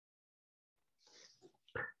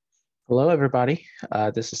Hello, everybody.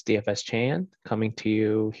 This is DFS Chan coming to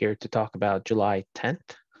you here to talk about July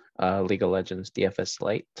 10th, League of Legends DFS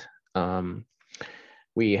Slate.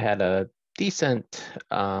 We had a decent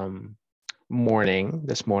morning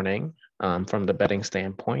this morning from the betting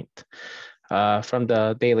standpoint. From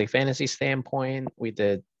the daily fantasy standpoint, we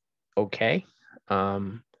did okay.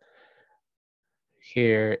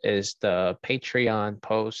 Here is the Patreon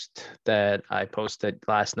post that I posted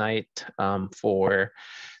last night for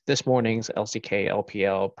this morning's LCK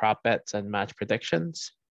LPL prop bets and match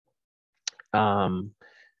predictions.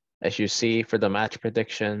 As you see for the match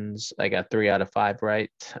predictions, I got 3 out of 5 right,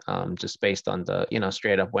 just based on the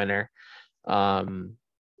straight up winner.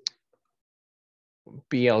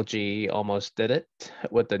 BLG almost did it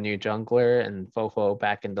with the new jungler and Fofo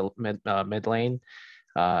back in the mid lane.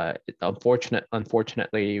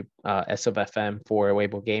 Unfortunately, SOFM for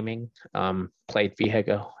Weibo Gaming played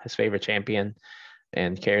Viego, his favorite champion,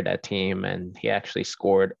 and carried that team. And he actually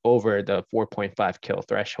scored over the 4.5 kill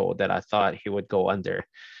threshold that I thought he would go under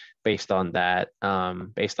based on that,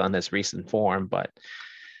 based on his recent form. But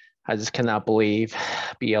I just cannot believe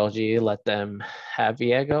BLG let them have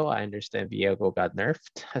Viego. I understand Viego got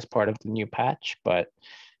nerfed as part of the new patch, but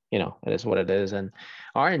it is what it is. And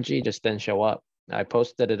RNG just didn't show up. I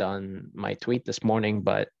posted it on my tweet this morning,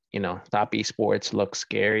 but top esports look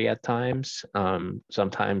scary at times.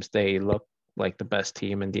 Sometimes they look like the best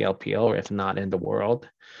team in the LPL, or if not in the world.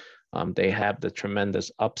 They have the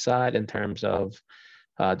tremendous upside in terms of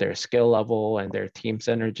their skill level and their team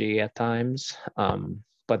synergy at times.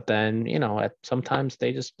 But then, sometimes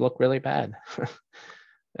they just look really bad.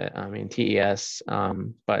 I mean, TES,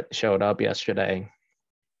 but showed up yesterday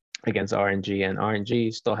against RNG, and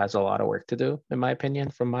RNG still has a lot of work to do, in my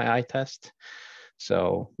opinion, from my eye test.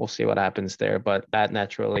 So we'll see what happens there. But that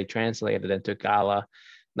naturally translated into Gala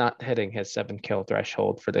not hitting his 7 kill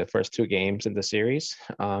threshold for the first 2 games in the series.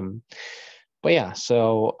 But yeah,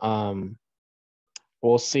 so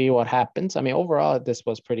we'll see what happens. I mean, overall, this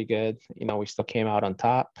was pretty good. We still came out on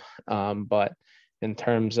top. But in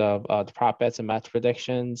terms of the prop bets and match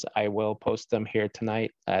predictions, I will post them here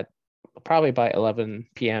tonight at probably by 11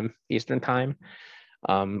 p.m. Eastern time,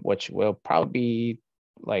 which will probably be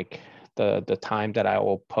like the time that I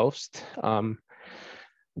will post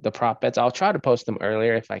the prop bets. I'll try to post them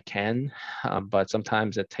earlier if I can, but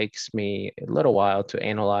sometimes it takes me a little while to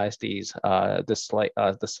analyze these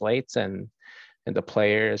the slates and the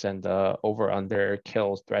players and the over under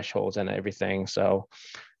kills thresholds and everything. So,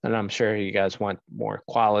 and I'm sure you guys want more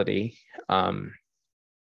quality and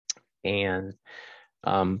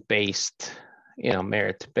based,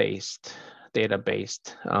 merit-based,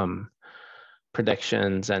 data-based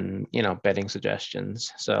predictions and betting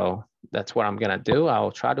suggestions. So that's what I'm gonna do.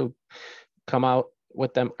 I'll try to come out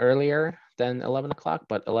with them earlier than 11 o'clock,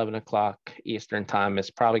 but 11 o'clock Eastern time is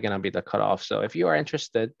probably gonna be the cutoff. So if you are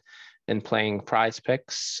interested in playing prize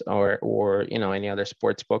picks or any other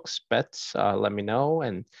sports books bets, let me know.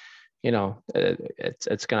 And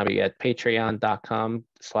it's going to be at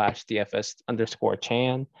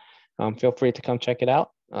patreon.com/DFS_Chan. Feel free to come check it out.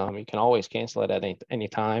 You can always cancel it at any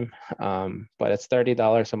time, but it's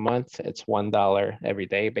 $30 a month. It's $1 every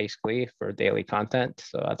day, basically, for daily content.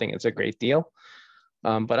 So I think it's a great deal.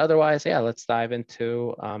 But otherwise, yeah, let's dive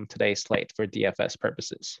into today's slate for DFS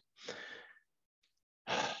purposes.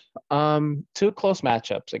 2 close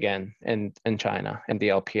matchups again in China in the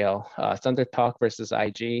LPL. Thunder Talk versus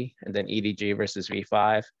IG, and then EDG versus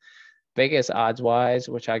V5. Vegas odds wise,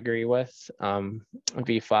 which I agree with,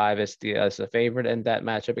 V5 is the favorite in that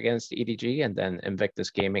matchup against EDG, and then Invictus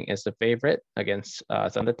Gaming is the favorite against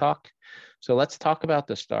Thunder Talk. So let's talk about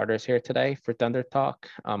the starters here today for Thunder Talk.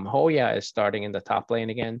 Hoya is starting in the top lane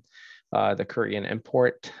again, the Korean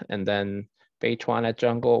import, and then Beichuan at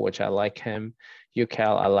jungle, which I like him.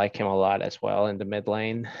 Yukel, I like him a lot as well in the mid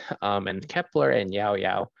lane. And Kepler and Yao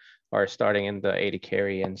Yao are starting in the AD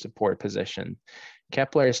carry and support position.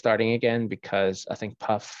 Kepler is starting again because I think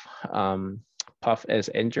Puff is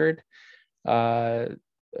injured. Puff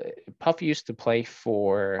used to play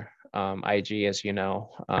for IG, as you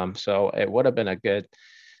know, so it would have been a good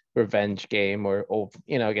revenge game or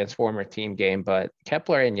against former team game, but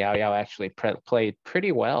Kepler and Yao Yao actually played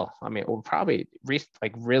pretty well. I mean, probably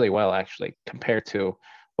really well actually compared to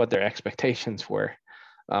what their expectations were.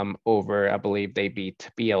 Over, I believe they beat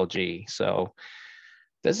BLG. So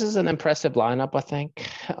this is an impressive lineup, I think.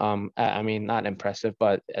 I mean, not impressive,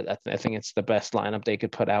 but I think it's the best lineup they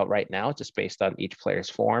could put out right now, just based on each player's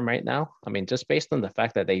form right now. I mean, just based on the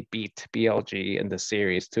fact that they beat BLG in the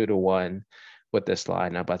series 2-1 with this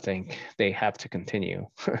lineup, I think they have to continue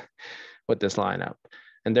with this lineup.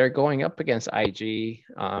 and they're going up against IG,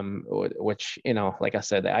 which, you know, like I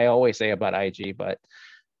said, I always say about IG, but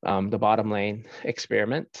the bottom lane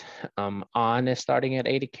experiment. On is starting at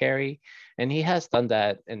 80 carry, and he has done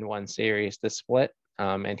that in one series, the split,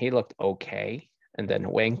 and he looked okay. And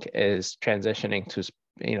then Wink is transitioning to,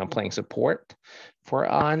 you know, playing support for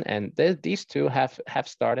On, and these two have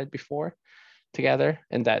started before together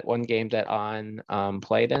in that one game that On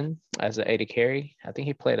played in as an 80 carry. I think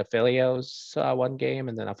he played Aphelios one game,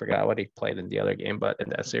 and then I forgot what he played in the other game, but in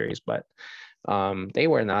that series. But they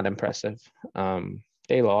were not impressive.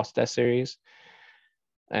 They lost that series,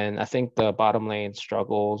 and I think the bottom lane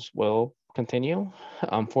struggles will continue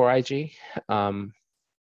for IG.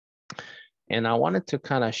 And I wanted to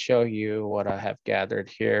kind of show you what I have gathered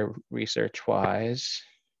here research-wise.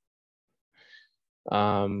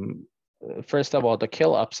 First of all, the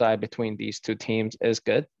kill upside between these two teams is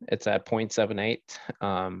good. It's at 0.78.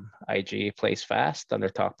 IG plays fast,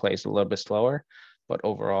 Thundertalk plays a little bit slower, but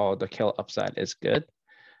overall the kill upside is good.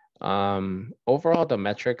 Overall, the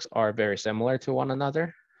metrics are very similar to one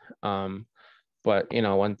another. But, you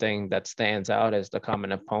know, one thing that stands out is the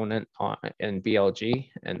common opponent in BLG,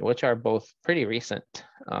 and which are both pretty recent,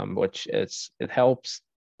 which it helps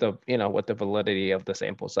the, you know, with the validity of the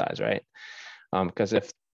sample size, right? Because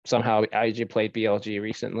if somehow IG played BLG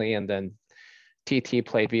recently and then TT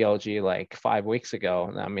played BLG like 5 weeks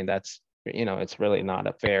ago, I mean, that's, you know, it's really not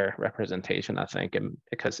a fair representation, I think, and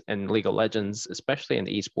because in League of Legends, especially in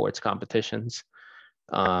esports competitions,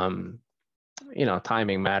 you know,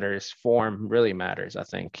 timing matters, form really matters. I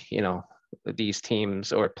think, you know, these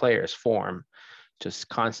teams or players' form just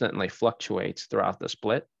constantly fluctuates throughout the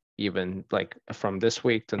split, even like from this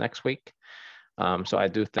week to next week. So I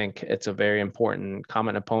do think it's a very important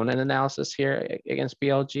common opponent analysis here against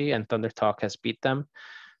BLG, and Thundertalk has beat them.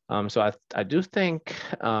 So I do think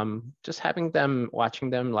just watching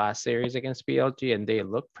them last series against BLG, and they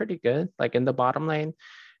look pretty good, like in the bottom lane.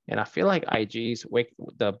 And I feel like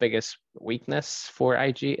the biggest weakness for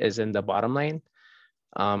IG is in the bottom lane.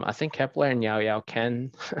 I think Kepler and Yao Yao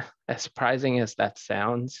can, as surprising as that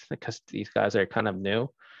sounds, because these guys are kind of new.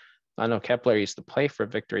 I know Kepler used to play for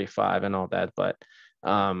Victory 5 and all that, but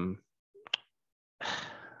I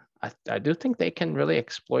do think they can really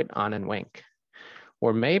exploit On and Wink.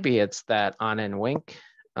 Or maybe it's that On and Wink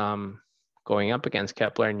going up against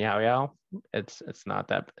Kepler and Yao Yao, it's not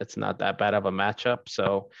that bad of a matchup.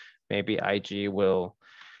 So maybe IG will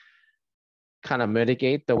kind of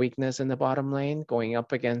mitigate the weakness in the bottom lane going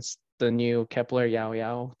up against the new Kepler Yao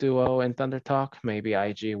Yao duo and Thundertalk. Maybe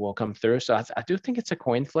IG will come through. So I do think it's a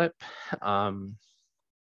coin flip. But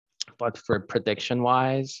for prediction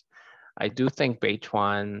wise, I do think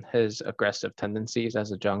Beichuan, his aggressive tendencies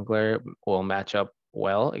as a jungler, will match up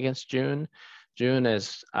well against June. June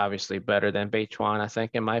is obviously better than Beichuan, I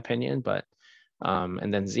think, in my opinion, but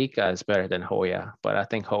and then Zika is better than Hoya. But I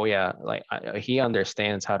think Hoya, like, he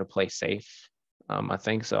understands how to play safe. I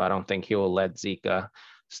think so. I don't think he will let Zika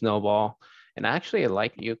snowball. And actually, I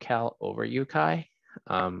like Yucal over Yukai.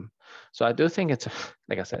 So I do think it's,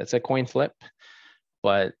 like I said, it's a coin flip.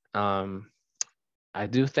 But I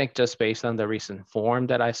do think just based on the recent form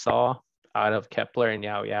that I saw out of Kepler and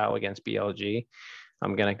Yao Yao against BLG,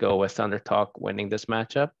 I'm going to go with Thundertalk winning this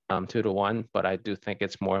matchup 2-1, but I do think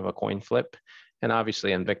it's more of a coin flip. And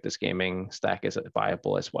obviously Invictus Gaming stack is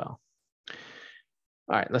viable as well.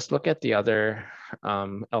 All right, let's look at the other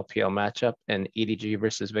LPL matchup in EDG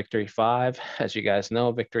versus Victory 5. As you guys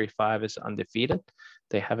know, Victory 5 is undefeated.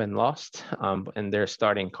 They haven't lost, and they're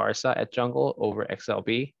starting Karsa at jungle over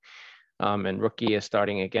XLB. And Rookie is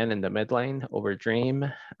starting again in the mid lane over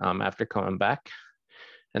Dream after coming back.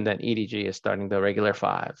 And then EDG is starting the regular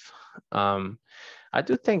 5. I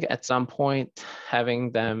do think at some point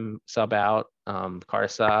having them sub out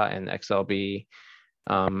Karsa and XLB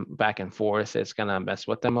back and forth is gonna mess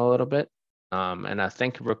with them a little bit. And I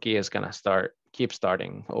think Rookie is gonna keep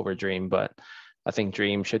starting over Dream, but I think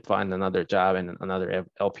Dream should find another job in another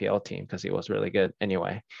LPL team because he was really good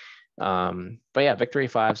anyway. But yeah, Victory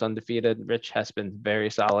 5's undefeated. Rich has been very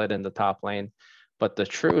solid in the top lane. But the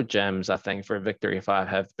true gems, I think, for Victory 5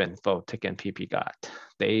 have been Photic and PP God.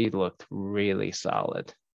 They looked really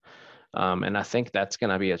solid. And I think that's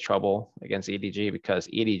going to be a trouble against EDG because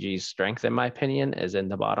EDG's strength, in my opinion, is in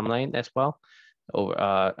the bottom lane as well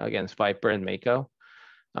over against Viper and Mako.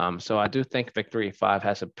 So I do think Victory 5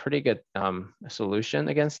 has a pretty good solution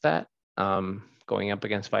against that. Going up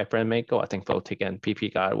against Viper and Mako, I think Photic and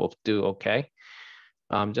PP God will do okay.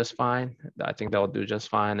 Just fine. I think they'll do just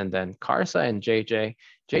fine. And then Karsa and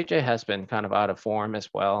JJ has been kind of out of form as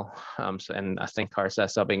well. And I think Karsa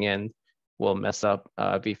subbing in will mess up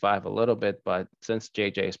V5 a little bit, but since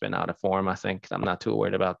JJ's been out of form, I think I'm not too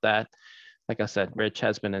worried about that. Like I said, Rich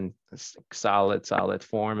has been in solid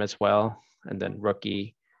form as well. And then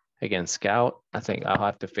Rookie against Scout, I think I'll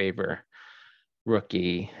have to favor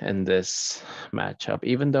Rookie in this matchup,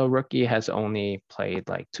 even though Rookie has only played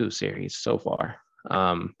like 2 series so far.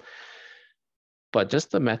 But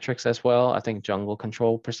just the metrics as well, I think jungle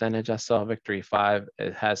control percentage, I saw Victory 5,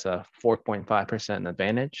 it has a 4.5%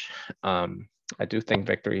 advantage. I do think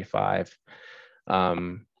Victory 5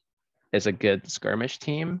 is a good skirmish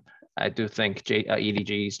team. I do think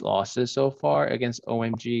EDG's losses so far against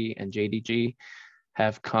OMG and JDG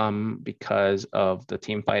have come because of the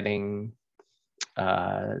team fighting,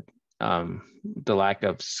 the lack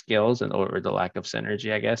of skills or the lack of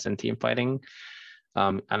synergy, I guess, in team fighting.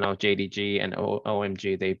 I know JDG and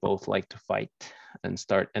OMG, they both like to fight and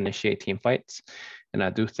initiate team fights. And I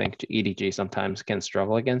do think EDG sometimes can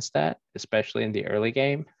struggle against that, especially in the early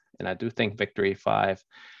game. And I do think Victory 5,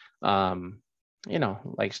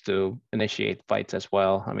 likes to initiate fights as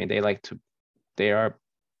well. I mean, they are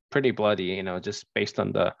pretty bloody, just based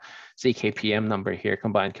on the CKPM number here,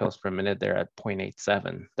 combined kills per minute, they're at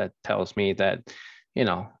 0.87. That tells me that,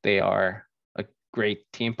 they are a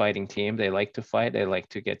great team fighting team. They like to fight, they like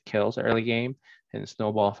to get kills early game and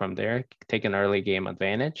snowball from there, take an early game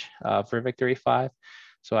advantage for Victory 5.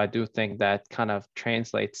 So I do think that kind of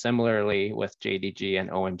translates similarly with JDG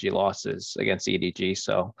and OMG losses against EDG.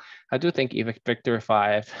 So I do think Victory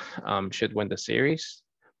 5 should win the series,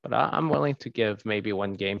 but I'm willing to give maybe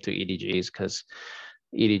 1 game to EDGs because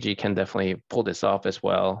EDG can definitely pull this off as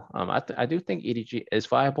well. I do think EDG is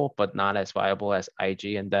viable, but not as viable as IG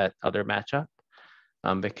in that other matchup.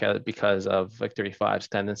 Because of Victory 5's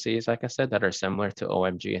tendencies, like I said, that are similar to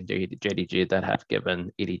OMG and JDG that have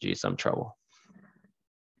given EDG some trouble.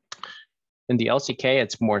 In the LCK,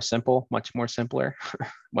 it's more simple, much more simpler,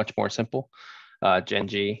 much more simple.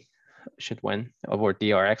 Genji should win over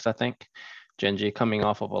DRX, I think. Genji coming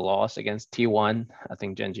off of a loss against T1. I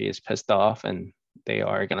think Genji is pissed off and they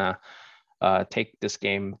are gonna take this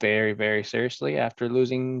game very, very seriously after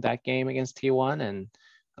losing that game against T1.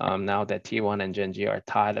 And now that T1 and Genji are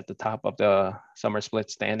tied at the top of the summer split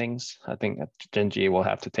standings, I think that Genji will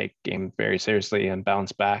have to take the game very seriously and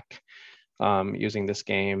bounce back using this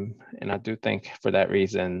game. And I do think for that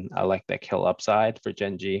reason, I like that kill upside for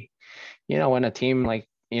Genji. When a team like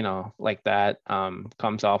that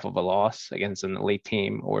comes off of a loss against an elite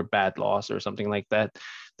team or bad loss or something like that,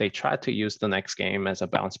 they try to use the next game as a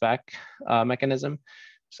bounce back mechanism.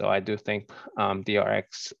 So I do think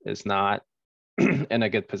DRX is not in a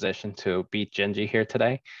good position to beat Genji here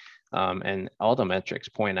today. And all the metrics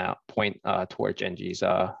point toward Genji's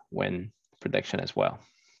win prediction as well.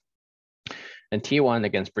 And T1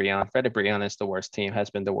 against Brion. Freddy Brion is the worst team, has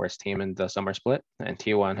been the worst team in the summer split. And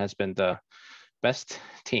T1 has been the best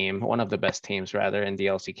team, one of the best teams rather, in the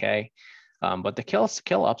LCK. But the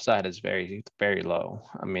kill upside is very, very low.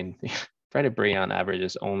 I mean, Freddy Brion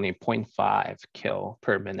averages only 0.5 kill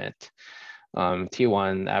per minute.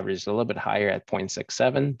 T1 averages a little bit higher at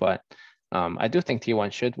 0.67, but I do think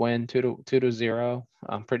T1 should win 2-0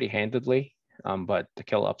 pretty handedly, but the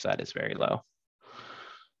kill upside is very low.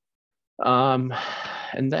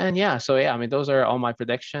 And then, I mean, those are all my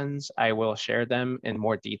predictions. I will share them in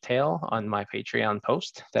more detail on my Patreon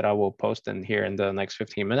post that I will post in here in the next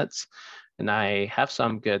 15 minutes. And I have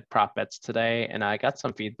some good prop bets today, and I got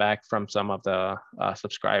some feedback from some of the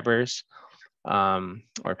subscribers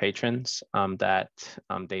or patrons that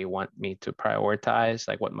they want me to prioritize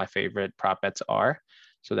like what my favorite prop bets are,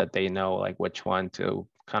 so that they know like which one to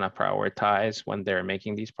kind of prioritize when they're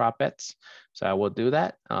making these prop bets. So I will do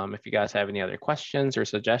that. If you guys have any other questions or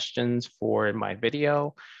suggestions for my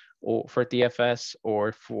video or for DFS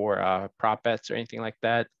or for prop bets or anything like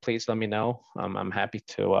that, please let me know. I'm happy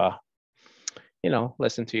to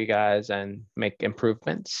listen to you guys and make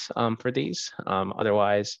improvements for these.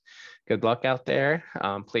 Otherwise, good luck out there.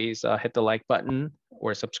 Please hit the like button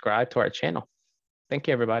or subscribe to our channel. Thank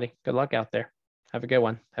you, everybody. Good luck out there. Have a good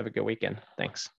one. Have a good weekend. Thanks.